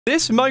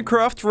This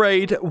Minecraft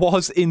raid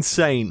was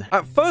insane.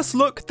 At first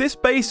look, this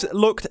base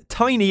looked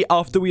tiny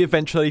after we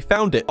eventually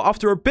found it.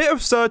 After a bit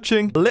of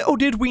searching, little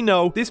did we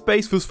know, this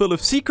base was full of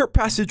secret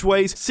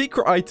passageways,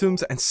 secret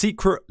items, and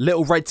secret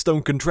little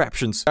redstone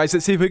contraptions. Guys,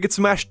 let's see if we can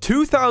smash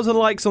 2,000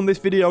 likes on this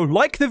video.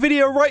 Like the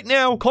video right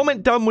now.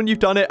 Comment done when you've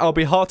done it. I'll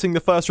be hearting the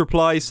first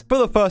replies for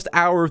the first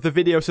hour of the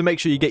video, so make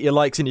sure you get your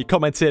likes and your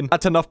comments in.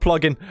 That's enough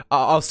plugging.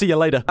 I'll see you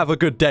later. Have a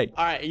good day.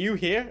 All right, are you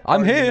here?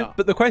 I'm here,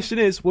 but the question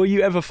is, will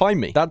you ever find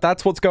me?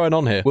 That's what's going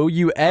on here. Will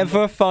you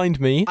ever find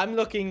me? I'm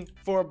looking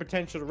for a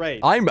potential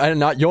raid.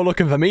 You're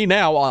looking for me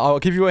now. I'll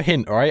give you a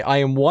hint, all right? I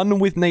am one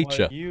with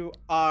nature. Well, you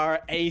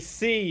are a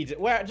seed.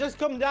 Where? Just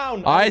come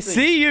down. I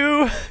see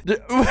you.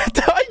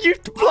 Are you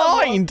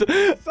blind?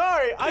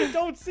 Sorry, I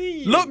don't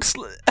see you. Look,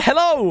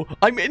 hello.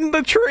 I'm in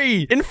the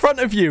tree in front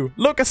of you.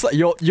 Look,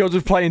 you're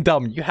just playing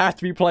dumb. You have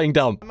to be playing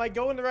dumb. Am I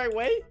going the right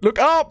way? Look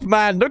up,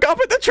 man. Look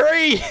up at the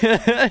tree.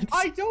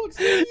 I don't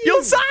see you.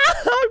 You're sad.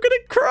 I'm gonna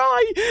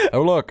cry.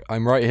 Oh, look,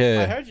 I'm right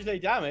here. I heard you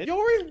take damage.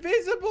 You're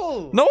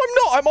invisible. No, I'm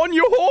not. I'm on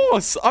your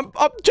horse. I'm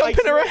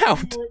jumping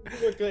around.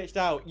 You were glitched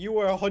out. You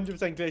were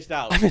 100% glitched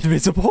out. I'm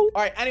invisible.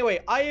 All right. Anyway,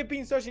 I have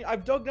been searching.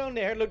 I've dug down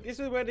there. Look, this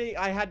is where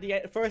I had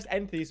the first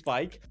entity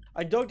spike.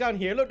 I dug down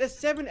here. Look, there's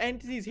 7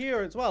 entities here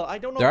as well. I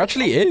don't know. There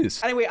actually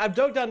is. Anyway, I've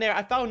dug down there.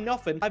 I found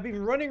nothing. I've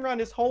been running around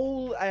this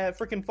whole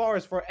freaking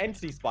forest for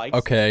entity spikes.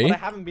 Okay. But I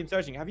haven't been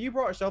searching. Have you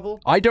brought a shovel?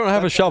 I don't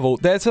have a shovel.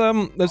 There's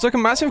like a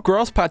massive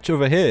grass patch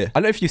over here. I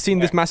don't know if you've seen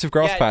this massive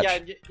grass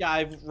patch. Yeah,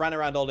 I've ran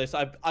around all this.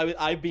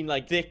 I've been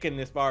like thick in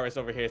this forest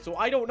over here. So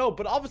I don't know.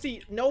 But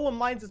obviously, no one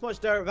mines as much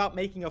dirt without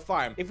making a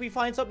farm. If we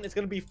find something, it's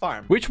going to be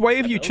farm. Which way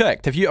have you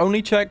checked? Have you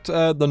only checked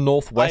the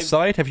northwest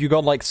side? Have you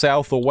gone like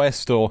south or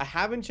west or? I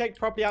haven't checked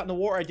properly out in the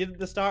water. I did at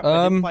the start, but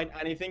I didn't find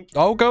anything.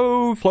 I'll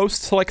go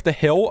close to like the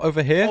hill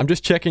over here. I'm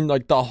just checking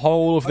like the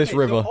whole of this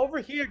river. So over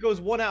here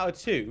goes 1 out of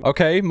 2.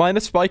 Okay, mine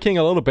is spiking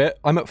a little bit.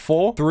 I'm at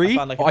 4, 3.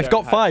 I've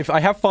got 5. I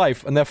have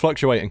 5, and they're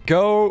fluctuating.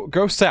 Go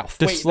south,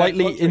 just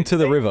slightly into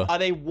the river. Are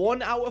they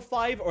 1 out of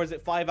 5, or is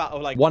it 5 out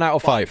of like? 1 out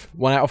of 5.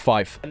 1 out of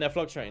 5. And they're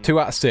fluctuating. 2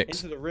 out of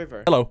 6. Into the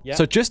river. Hello. Yeah.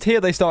 So just here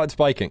they started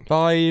spiking.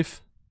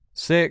 5,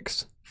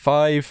 6.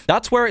 5.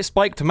 That's where it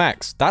spiked to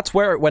max. That's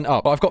where it went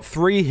up. But I've got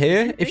 3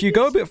 here. If you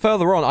go a bit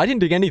further on, I didn't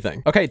dig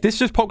anything. Okay, this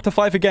just popped to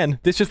 5 again.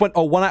 This just went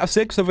 1 out of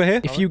 6 over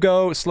here. If you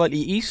go slightly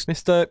east,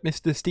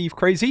 Mr. Steve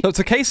Crazy. So it's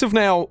a case of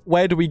now,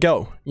 where do we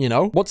go? You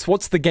know,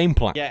 what's the game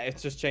plan? Yeah,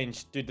 it's just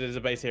changed. Dude, there's a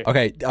base here.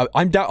 Okay,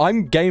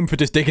 I'm game for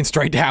just digging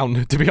straight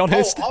down, to be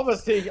honest. Oh,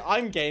 obviously,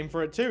 I'm game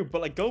for it too, but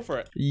like, go for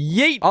it.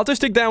 Yeet. I'll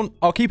just dig down.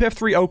 I'll keep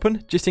F3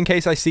 open, just in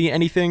case I see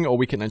anything, or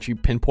we can actually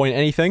pinpoint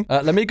anything.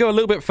 Let me go a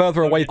little bit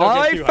further away.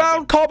 I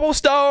found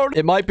cobblestone!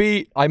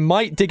 I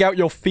might dig out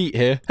your feet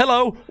here.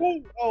 Hello.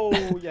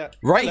 Oh, yeah.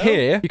 Right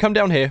here. You come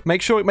down here.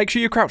 Make sure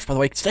you crouch, by the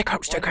way. Stay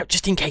crouched,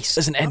 just in case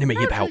there's an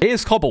enemy about.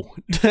 Here's cobble.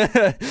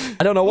 I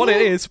don't know what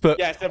it is, but...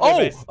 Yeah,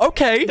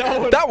 okay.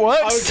 That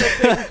works.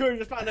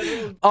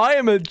 I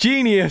am a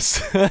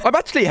genius. I'm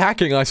actually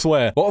hacking, I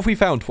swear. What have we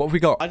found? What have we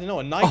got? I don't know.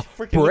 A nice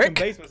freaking brick?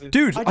 Base.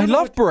 Dude, I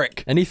love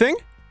brick. Anything?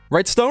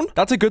 Redstone?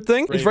 That's a good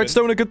thing. Raven. Is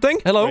redstone a good thing?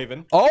 Hello?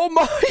 Raven. Oh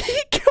my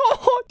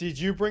god! Did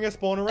you bring a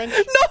spawner wrench?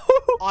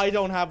 No! I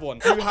don't have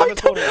one. You have a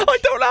spawner wrench. I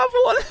don't have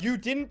one. You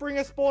didn't bring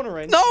a spawner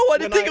wrench. No, I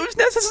didn't think it was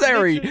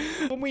necessary.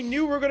 When we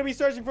knew we were going to be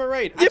searching for a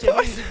raid. Yeah,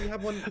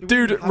 Actually,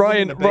 dude,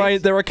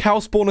 Ryan, there are cow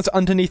spawners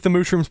underneath the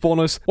mushroom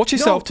spawners. Watch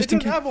yourself, just in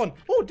case. Have one.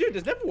 Oh, dude,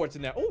 there's never words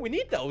in there. Oh, we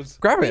need those.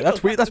 Grab it.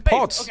 That's weird. That's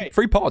pots. Okay.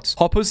 3 pots.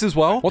 Hoppers as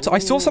well. I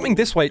saw something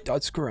this way.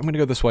 Screw it. I'm going to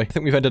go this way. I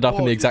think we've ended up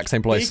in the exact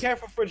same place. Be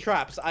careful for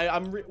traps.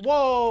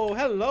 Whoa,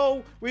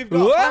 hello. We've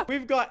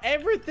got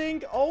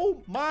everything.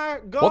 Oh my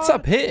god. What's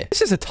up here?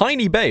 This is a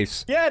tiny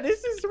base. Yeah,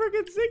 this is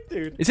freaking sick,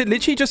 dude. Is it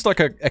literally just like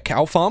a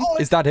cow farm?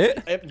 Is that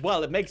it?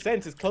 Well, it makes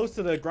sense. It's close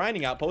to the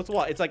grinding outpost.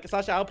 What? It's like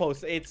 /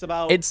 outpost. It's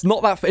about... It's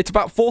not that... It's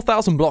about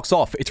 4,000 blocks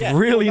off. It's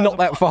really not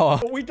that far.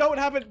 But we don't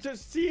have it.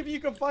 Just see if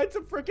you can find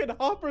some freaking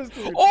hoppers,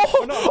 dude. Come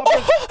on.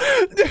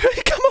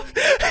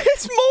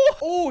 It's more.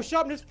 Oh,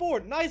 sharpness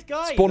 4. Nice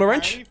guy. Spawner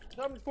wrench?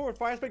 Sharpness 4.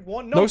 Fire spec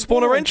 1. No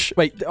spawner wrench?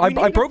 Wait,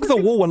 I broke the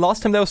wall, and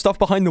last time there was stuff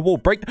behind the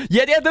wall.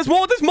 Yeah, there's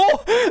more.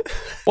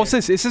 What's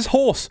this? This is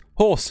horse.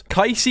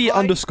 Casey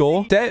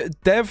 _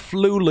 Dev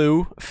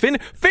Lulu.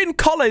 Finn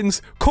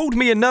Collins called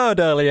me a nerd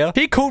earlier.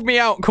 He called me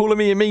out, calling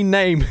me a mean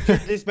name.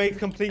 This makes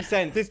complete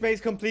sense.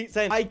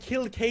 I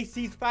killed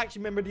Casey's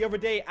faction member the other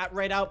day at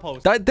Red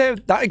Outpost.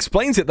 That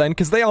explains it then,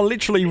 because they are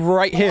literally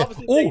right here.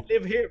 Oh,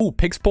 live here. Oh,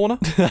 pig spawner.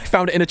 I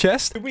found it in a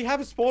chest. Do we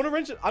have a spawner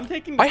wrench?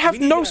 I have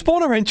no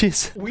spawner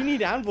wrenches. We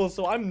need anvils,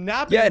 so I'm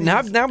nabbing. Yeah,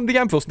 nab the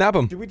anvils. Nab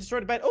them. Did we destroy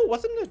the bed? Oh,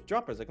 what's in the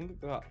droppers?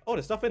 Oh,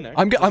 there's stuff in there.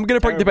 I'm gonna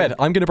break the bed.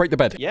 I'm gonna break the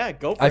bed. Yeah,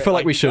 go for it. feel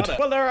like we should.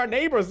 Well, they're our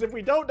neighbors. If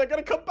we don't, they're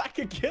gonna come back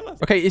and kill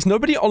us. Okay, is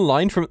nobody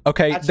online from...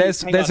 Okay,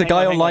 Actually, there's a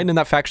guy online in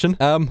that faction.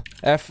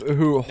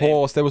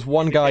 Horse. There was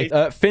one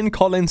guy. Finn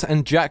Collins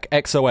and Jack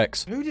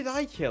XOX. Who did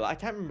I kill? I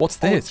can't remember. What's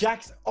this?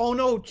 Oh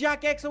no,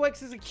 Jack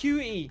XOX is a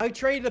cutie. I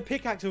traded a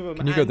pickaxe with him.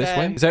 Can you go this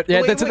way? Is there...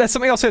 Yeah, there's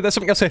something else here. There's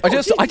something else here.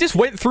 I just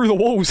went through the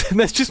walls and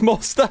there's just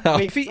more stuff.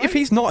 Wait, if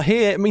he's not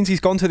here, it means he's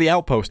gone to the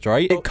outpost,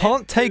 right? It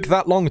can't take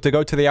that long to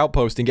go to the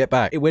outpost and get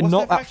back. We're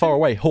not that far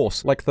away.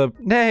 Horse, like the...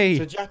 Nay.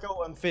 So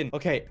Jacko and Finn.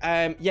 Okay,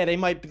 yeah, they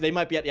might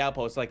be at the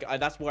outpost. Like,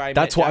 that's where I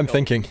That's what I'm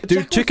thinking.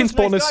 Dude, chicken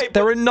spawners.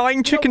 There are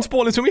 9 chicken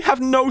spawners and we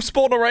have no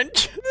spawner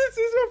wrench. This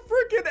is a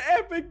freaking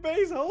epic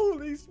base.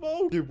 Holy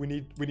smoke. Dude, we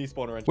need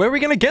spawner wrench. Where are we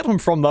going to get them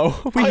from, though?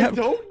 I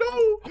don't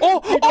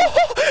know.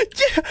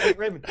 Yeah. Wait,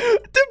 Raven. They're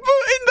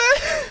in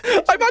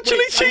there. I'm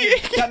actually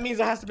cheating. That means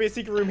there has to be a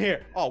secret room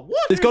here. Oh,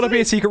 what? There's got to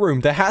be a secret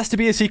room. There has to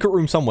be a secret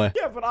room somewhere.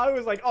 Yeah, but I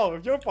was like, oh,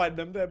 if you're finding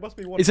them, there must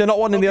be one. Is there not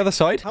one in the other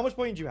side? How much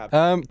point do you have?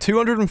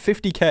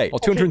 250k or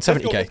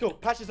 270k. Let's go.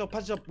 Patch this up.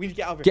 We need to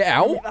get out of Get here.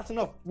 out? That's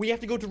enough. We have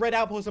to go to Red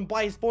Outpost and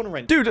buy a spawner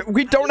wrench. Dude,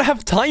 we don't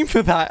have time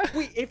for that.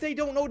 If they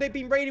don't know they've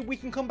been raided, we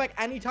can come back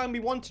anytime we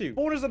want to.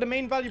 Spawners are the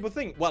main valuable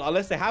thing. Well,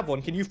 unless they have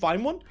one. Can you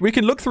find one? We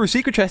can look through a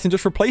secret chest and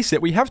just replace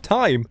it. We have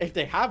time. If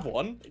they have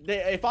one.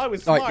 If I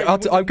was smart...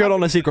 Alright, I'm going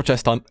on a secret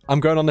chest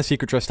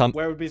hunt.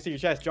 Where would be a secret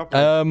chest?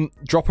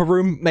 Drop a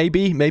room,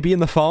 maybe in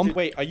the farm.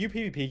 Wait, are you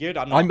PvP geared?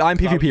 I'm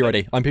PvP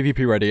ready. I'm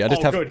PvP ready. I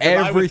just have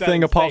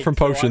everything apart from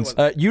potions.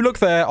 You look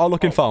there, I'll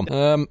look in farm.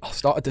 I'll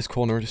start at this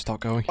corner and just start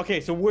going.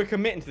 Okay, so we're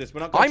committing to this.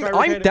 We're not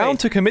I'm down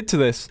to commit to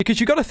this because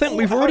you got to think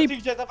we've already...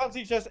 I found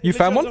secret chest. You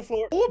found one?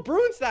 Oh, a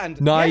brewing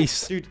stand.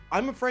 Nice. Yes. Dude,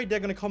 I'm afraid they're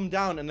going to come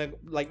down and they're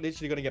like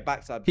literally going to get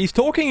backstabbed. He's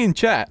talking in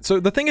chat. So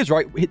the thing is,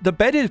 right, the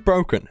bed is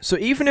broken. So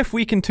even if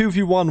we can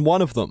 2v1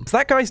 one of them,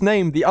 that guy's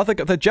name,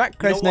 the Jack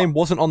guy's name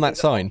wasn't on that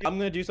sign. I'm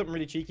going to do something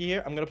really cheeky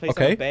here. I'm going to place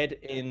a bed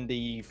in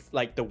the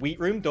wheat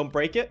room. Don't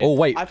break it. Oh,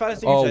 wait. I found a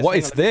secret oh, chest. what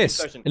is this?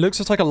 It looks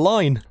just like a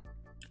line.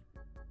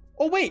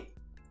 Oh, wait.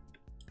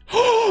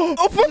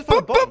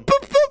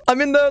 I'm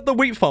in the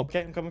wheat farm.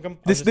 Okay, I'm coming.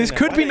 This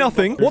could be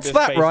nothing. What's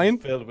that, Ryan?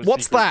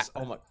 What's that?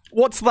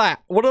 What's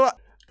that? What are that?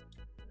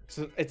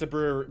 It's a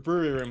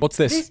brewery room. What's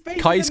this?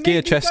 Kai's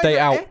gear chest, stay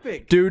out.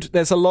 Epic. Dude,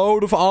 there's a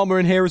load of armor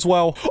in here as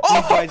well.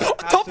 Oh,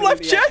 top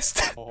left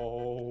chest.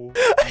 Oh,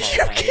 are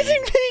you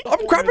kidding me?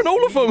 I'm grabbing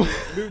all of them.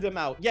 Move them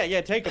out. Yeah,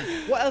 take them.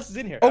 What else is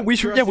in here? Oh, we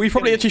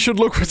probably actually should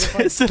look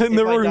what's still in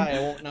the room. I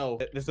won't know.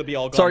 This will be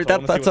all gone. Sorry,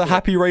 that's a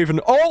happy raven.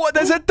 Oh,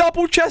 there's a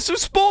double chest of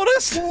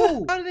spawners.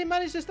 Whoa. How did they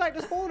manage to stack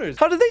the spawners?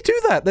 How did they do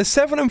that? There's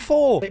 7 and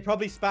 4. They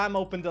probably spam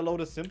opened a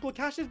load of simple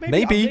caches,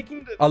 maybe.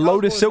 A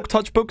load of silk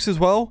touch books as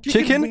well.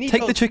 Chicken?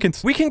 Take the chickens.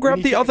 We can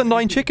grab the other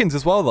 9 chickens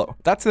as well, though.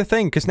 That's the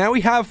thing, because now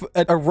we have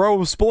a row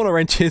of spawner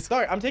wrenches.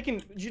 Sorry, I'm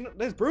taking...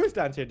 there's brewing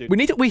stands here, dude.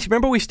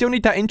 Remember, we still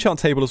need that enchant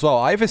table as well.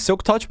 I have a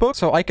silk touch book,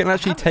 so I can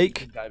actually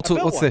take... So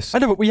what's this? I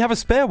know, but we have a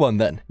spare one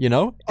then, you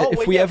know?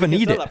 If we ever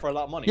need it. That for a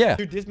lot of money. Yeah.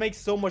 Dude, this makes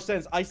so much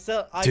sense.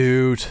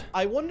 Dude.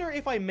 I wonder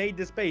if I made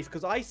this base,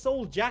 because I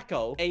sold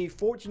Jacko a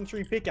Fortune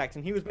 3 pickaxe,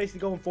 and he was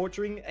basically going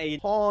fortuning a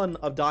ton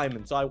of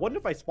diamonds. So I wonder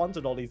if I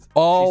sponsored all these...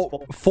 Oh,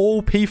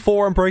 full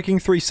P4 and breaking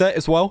 3 set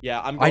as well?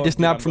 Yeah, I just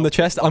nabbed from the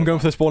chest. I'm going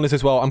for the spawners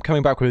as well. I'm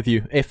coming back with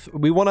you. If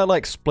we want to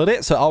like split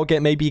it, so I'll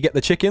maybe get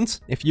the chickens.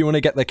 If you want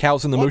to get the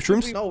cows and the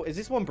mushrooms. No, is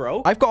this one,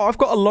 bro? I've got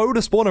a load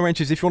of spawner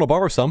wrenches if you want to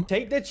borrow some.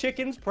 Take the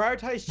chickens,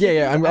 prioritize chickens.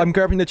 Yeah, I'm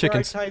grabbing the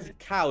chickens. Prioritize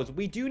cows.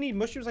 We do need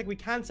mushrooms, like we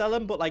can sell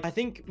them, but like I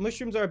think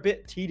mushrooms are a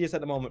bit tedious at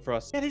the moment for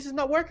us. Yeah, this is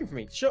not working for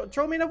me.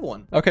 Throw me another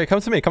one. Okay,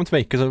 come to me,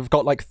 because I've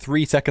got like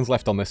 3 seconds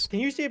left on this. Can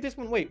you see if this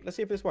one, wait, let's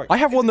see if this works. I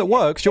have one that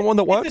works. Do you want one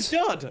that works? It's a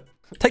dud.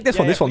 Take this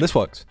one. This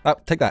works.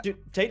 Take that. Dude,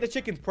 take the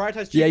chickens.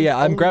 Prioritize chickens. Yeah.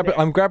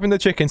 I'm grabbing the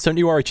chickens. Don't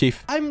you worry,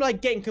 Chief. I'm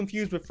like getting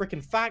confused with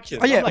freaking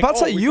factions. Oh yeah, about to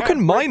say you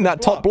can mine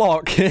that top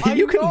block.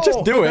 You can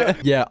just do it.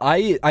 Yeah,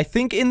 I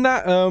think in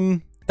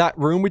that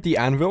room with the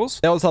anvils,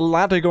 there was a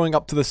ladder going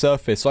up to the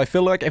surface. So I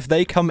feel like if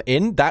they come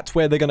in, that's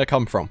where they're going to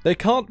come from.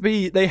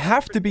 They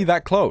have to be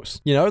that close.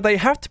 You know, they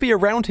have to be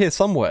around here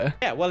somewhere.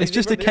 Yeah, well, it's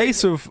just a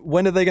case of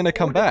when are they going to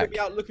come back? Be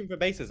out looking for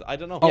bases. I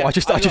don't know. Oh, yeah, I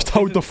just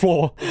hoed the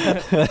floor.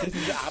 This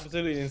is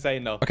absolutely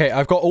insane, though. Okay,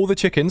 I've got all the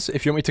chickens.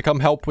 If you want me to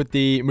come help with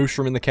the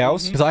mushroom and the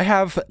cows, because I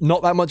have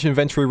not that much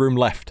inventory room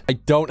left. I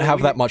don't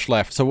have that much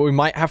left, so we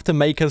might have to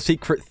make a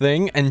secret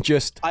thing and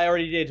just... I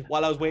already did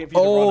while I was waiting for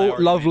you to run.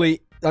 Oh,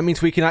 lovely. That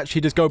means we can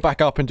actually just go back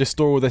up and just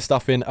store all this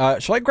stuff in.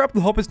 Should I grab the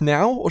hoppers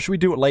now, or should we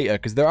do it later?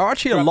 Because there are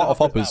actually a lot of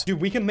hoppers.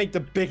 Dude, we can make the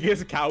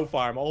biggest cow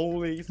farm.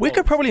 Holy smokes. We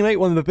could probably make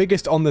one of the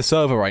biggest on the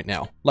server right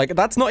now. Like,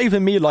 that's not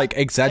even me, like,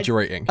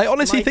 exaggerating. I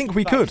honestly think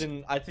we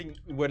could. I think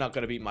we're not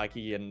going to beat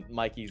Mikey and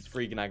Mikey's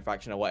Freaking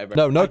faction or whatever.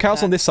 No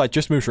cows on this side,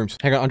 just mushrooms.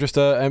 Hang on, I'm just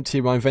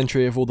emptying my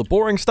inventory of all the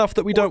boring stuff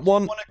that we don't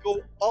want. I want to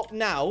go up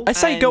now. I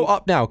say go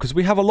up now, because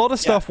we have a lot of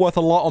stuff worth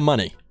a lot of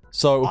money.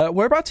 So,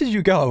 whereabouts did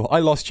you go? I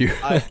lost you.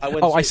 I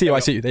went oh, I see you. I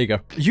see you. There you go.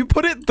 You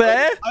put it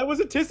there? I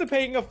was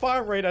anticipating a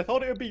farm raid. I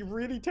thought it would be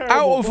really terrible.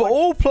 Out of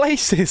all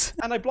places.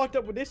 And I blocked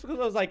up with this because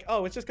I was like,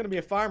 oh, it's just going to be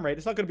a farm raid.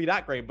 It's not going to be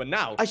that great. But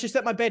now, I should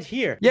set my bed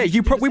here. Yeah,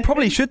 we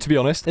probably should, to be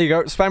honest. There you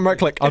go. Spam right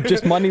click. I'm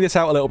just mining this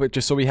out a little bit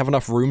just so we have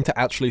enough room to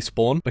actually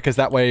spawn, because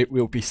that way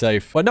we'll be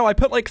safe. Well, no, I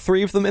put like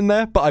 3 of them in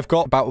there, but I've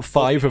got about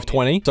 5 of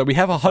 20. So we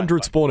have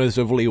 100 spawners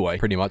of leeway,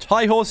 pretty much.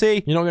 Hi,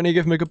 horsey. You're not going to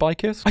give him a goodbye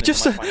kiss? I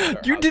just,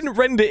 you didn't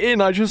render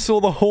in. I just saw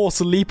the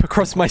horse leap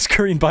across my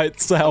screen by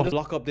itself. Just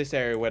block up this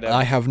area where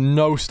I have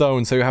no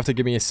stone, so you have to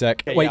give me a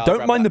sec. Okay, wait, yeah,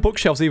 don't mind the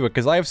bookshelves either,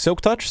 because I have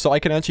silk touch, so I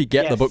can actually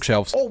get the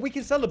bookshelves. Oh, we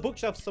can sell the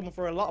bookshelves to someone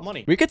for a lot of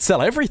money. We could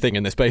sell everything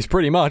in this base,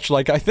 pretty much.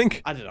 Like, I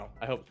think. I don't know.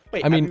 I hope.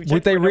 Wait, I mean,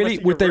 would they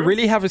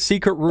really have a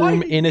secret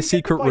room in a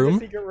secret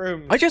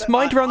room? I just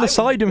mined around the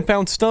side and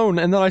found stone,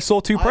 and then I saw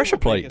 2 pressure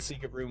plates. A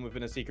secret room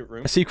within a secret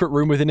room. A secret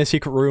room within a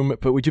secret room,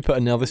 but would you put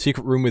another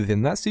secret room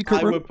within that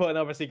secret room? I would put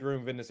another secret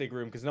room within the secret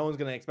room, because no one's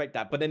gonna expect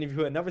that. But then if you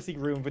put another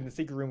secret room within the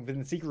secret room within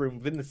the secret room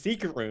within the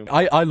secret room,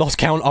 I lost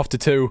count after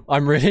 2. I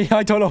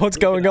don't know what's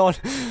going on.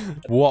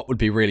 What would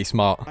be really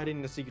smart?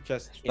 Hiding the secret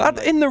chest.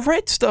 In the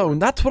redstone.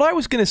 That's what I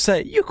was gonna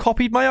say. You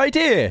copied my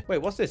idea.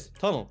 Wait, what's this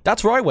tunnel?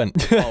 That's where I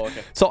went. Oh,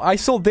 okay. So I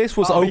saw this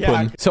was open,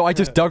 yeah, okay. so I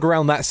just dug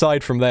around that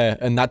side from there,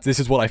 and this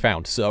is what I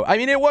found. So I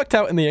mean, it worked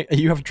out in the. Are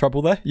you having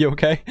trouble there? You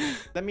okay?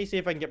 Let me see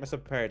if I can get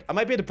myself prepared. I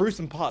might be able to brew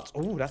some pots.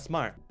 Oh, that's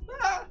smart.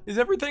 Is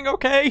everything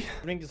okay?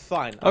 Everything's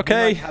fine.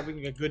 Okay. I've been,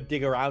 having a good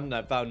dig around and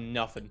I found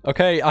nothing.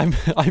 Okay, I'm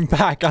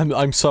back.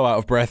 I'm so out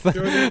of breath.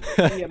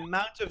 The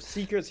amount of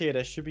secrets here,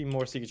 there should be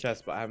more secret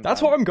chests, but I haven't.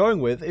 That's what I'm going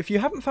with. If you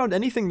haven't found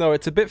anything though,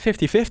 it's a bit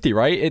 50-50,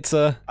 right? It's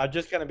I'm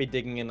just gonna be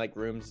digging in like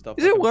rooms and stuff.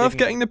 Is it worth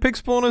getting the pig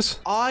spawners?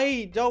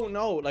 I don't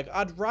know. Like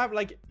I'd rather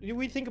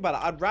we think about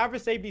it. I'd rather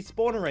save these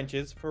spawner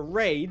wrenches for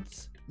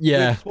raids.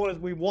 Yeah. Spawners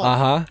we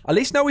want. At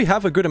least now we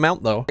have a good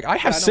amount though. Like, I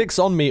have 6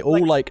 on me,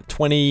 all like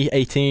 20,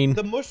 18.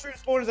 The mushroom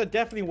spawners are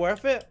definitely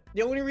worth it.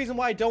 The only reason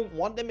why I don't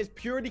want them is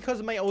purely because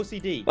of my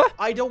OCD. What?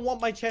 I don't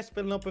want my chest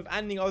filling up with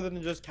anything other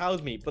than just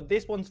cow's meat. But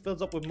this one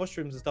fills up with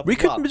mushrooms and stuff. We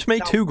could just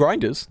make 2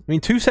 grinders. I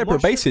mean, 2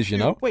 separate bases, you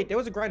know. Wait, there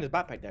was a grinder's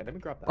backpack there. Let me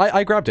grab that.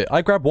 I grabbed it.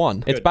 I grabbed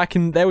 1. Good. It's back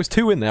in. There was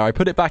 2 in there. I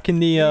put it back in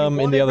the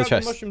other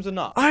chest. Mushrooms or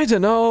not? I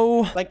don't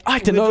know. Like I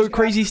don't know,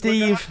 Crazy Steve.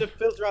 We're gonna have to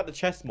filter out the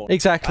chest more.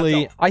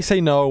 Exactly. I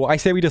say no. I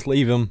say we just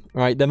leave them.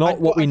 Right? They're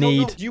not what we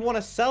need. Do you want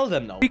to sell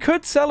them though? We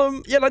could sell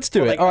them. Yeah, let's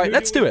do it. All right,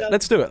 let's do it.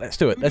 Let's do it. Let's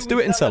do it. Let's do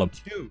it and sell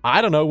them.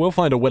 I don't know. We'll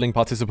find a willing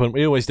participant.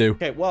 We always do.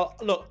 Okay, well,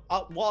 look,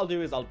 what I'll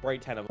do is I'll break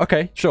 10 of them.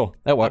 Okay, sure.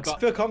 That works. I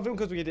feel confident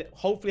because we could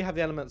hopefully have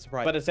the element of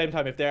surprise. But at the same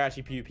time, if they're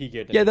actually PvP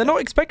geared... Yeah, they're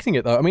not expecting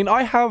it, though. I mean,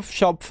 I have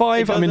Sharp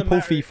 5. I'm in Pull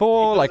Fee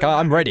 4. Like,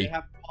 I'm ready.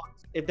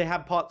 If they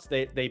have pots,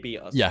 they beat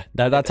us. Yeah,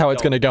 that's how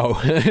it's going to go.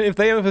 If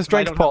they have a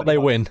strength pot, they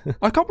win.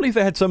 I can't believe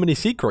they had so many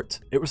secrets.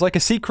 It was like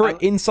a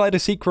secret inside a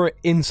secret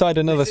inside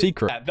another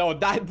secret. No,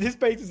 this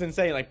base is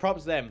insane. Like,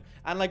 props them.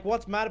 And like,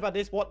 what's mad about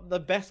this? What the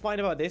best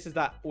find about this is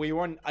that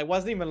I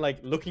wasn't even like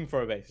looking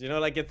for a base. You know,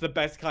 like it's the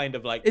best kind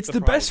of like. It's surprise.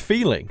 The best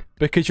feeling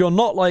because you're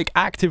not like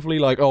actively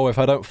like, oh, if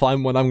I don't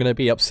find one, I'm gonna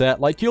be upset.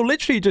 Like you're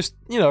literally just,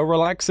 you know,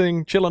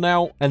 relaxing, chilling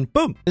out, and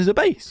boom, there's a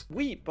base.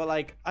 Sweet, but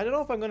like, I don't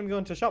know if I'm gonna be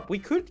going to the shop. We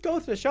could go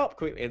to the shop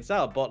quickly and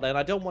sell, but then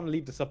I don't want to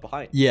leave the stuff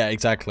behind. Yeah,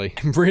 exactly.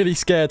 I'm really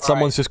scared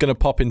someone's just gonna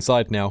pop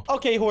inside now.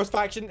 Okay, horse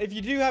faction, if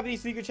you do have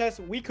these secret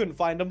chests, we couldn't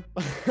find them.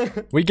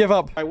 We give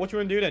up. All right, what you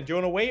want to do then? Do you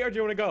want to wait or do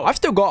you want to go? I've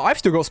still got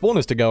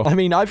spawners to go. I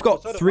mean, I've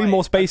got 3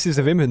 more spaces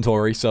of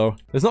inventory, so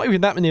there's not even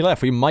that many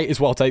left. We might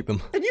as well take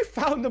them. And you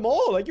found them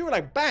all. Like, you were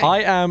like, bang.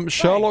 I am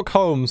Sherlock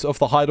Holmes of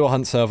the Hide or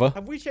Hunt server.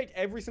 Have we checked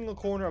every single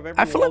corner of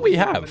every I feel like we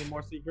have.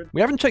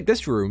 We haven't checked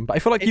this room, but I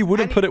feel like you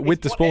wouldn't put it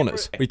with the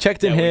spawners. We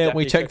checked in here,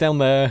 we checked down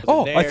there.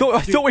 Oh, I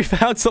thought we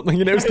found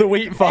something and it was the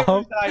wheat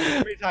farm.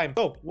 Every time.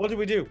 So, what do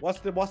we do? What's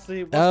the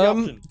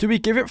option? Do we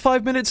give it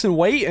 5 minutes and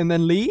wait and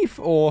then leave,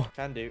 or?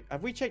 Can do.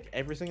 Have we checked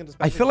every single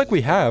dispensary? I feel like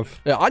we have.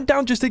 Yeah, I'm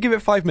down just to give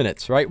it 5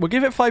 minutes, right? We'll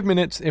give it 5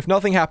 minutes. If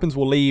nothing happens,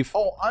 we'll leave.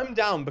 Oh, I'm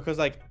down because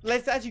like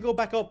let's actually go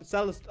back up,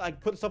 sell this, like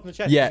put stuff in the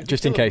chest. Yeah,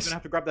 just in case. We're gonna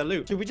have to grab that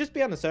loot. Should we just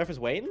be on the surface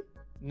waiting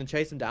and then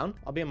chase him down?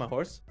 I'll be on my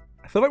horse.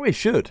 I feel like we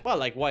should. Well,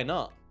 like why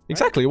not?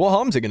 Exactly. What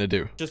harm's it gonna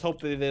do? Just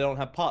hope that they don't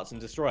have pots and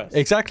destroy us.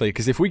 Exactly,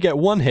 because if we get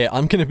 1 hit,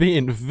 I'm gonna be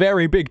in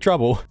very big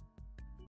trouble.